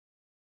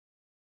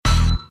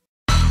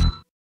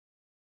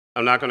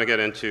I'm not going to get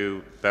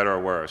into better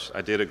or worse.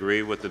 I did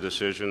agree with the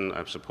decision.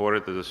 I've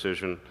supported the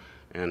decision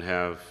and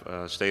have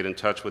stayed in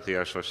touch with the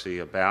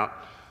SRC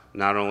about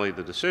not only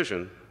the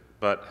decision,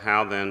 but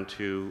how then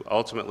to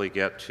ultimately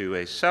get to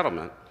a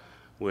settlement,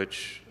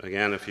 which,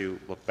 again, if you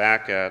look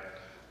back at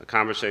the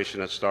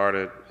conversation that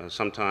started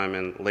sometime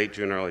in late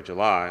June, early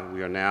July,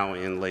 we are now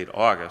in late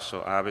August,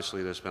 so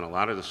obviously there's been a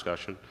lot of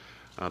discussion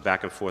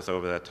back and forth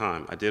over that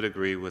time. I did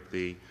agree with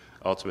the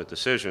ultimate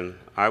decision.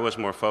 I was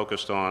more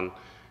focused on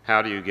how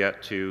do you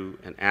get to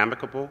an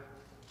amicable,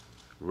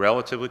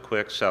 relatively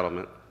quick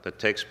settlement that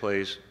takes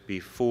place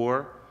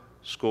before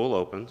school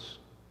opens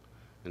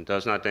and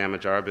does not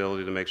damage our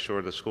ability to make sure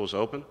the school's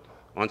open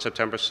on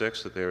September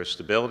 6th, that there is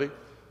stability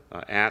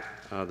at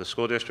the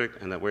school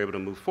district, and that we're able to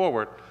move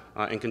forward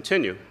and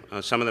continue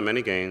some of the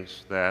many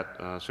gains that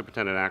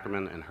Superintendent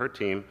Ackerman and her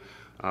team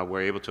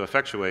were able to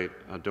effectuate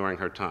during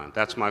her time.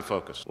 That's my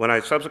focus. When I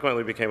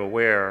subsequently became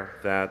aware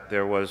that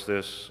there was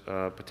this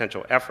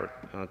potential effort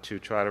to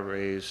try to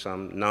raise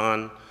some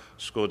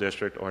non-school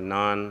district or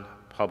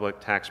non-public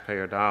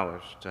taxpayer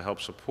dollars to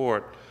help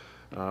support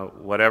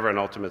whatever an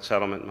ultimate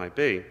settlement might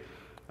be,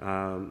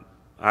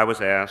 I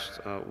was asked,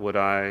 would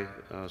I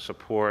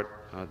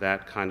support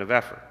that kind of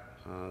effort?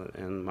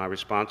 And my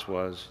response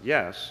was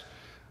yes,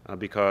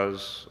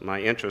 because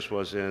my interest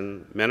was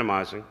in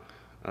minimizing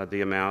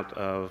the amount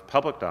of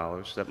public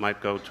dollars that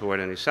might go toward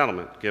any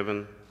settlement,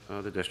 given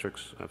the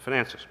district's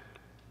finances.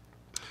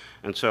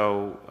 And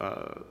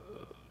so,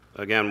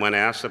 again, when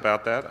asked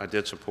about that, I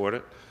did support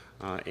it,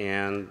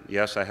 and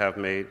yes, I have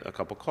made a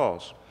couple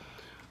calls.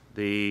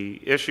 The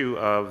issue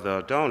of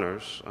the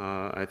donors,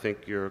 I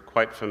think you're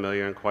quite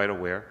familiar and quite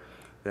aware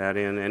that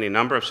in any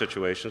number of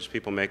situations,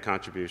 people make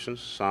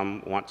contributions.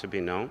 Some want to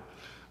be known,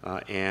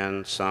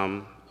 and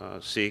some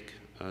seek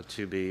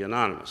to be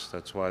anonymous.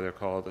 That's why they're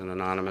called an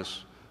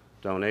anonymous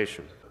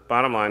donation.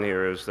 Bottom line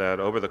here is that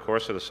over the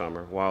course of the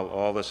summer, while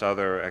all this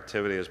other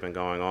activity has been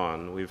going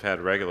on, we've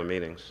had regular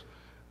meetings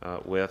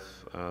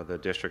with the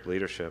district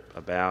leadership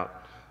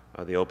about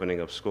the opening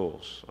of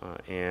schools.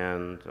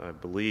 And I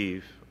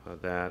believe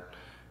that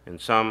in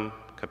some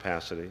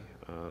capacity,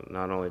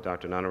 not only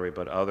Dr. Nunnery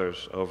but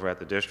others over at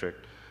the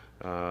district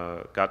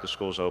got the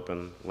schools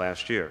open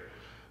last year.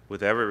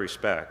 With every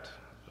respect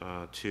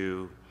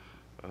to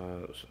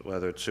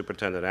whether it's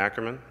Superintendent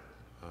Ackerman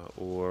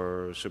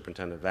or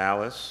Superintendent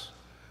Vallis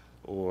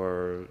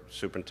or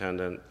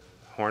Superintendent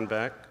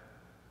Hornbeck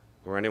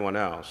or anyone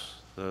else,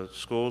 the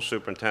school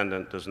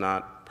superintendent does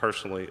not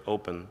personally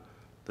open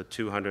the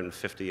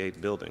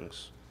 258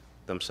 buildings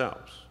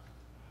themselves.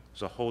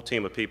 There's a whole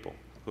team of people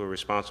who are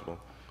responsible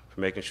for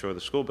making sure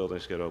the school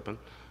buildings get open,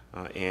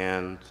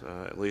 and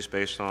at least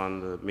based on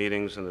the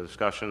meetings and the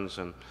discussions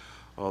and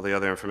all the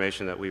other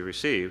information that we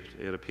received,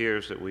 it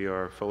appears that we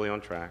are fully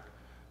on track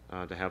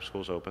to have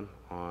schools open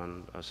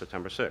on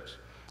September 6th.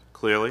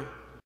 Clearly,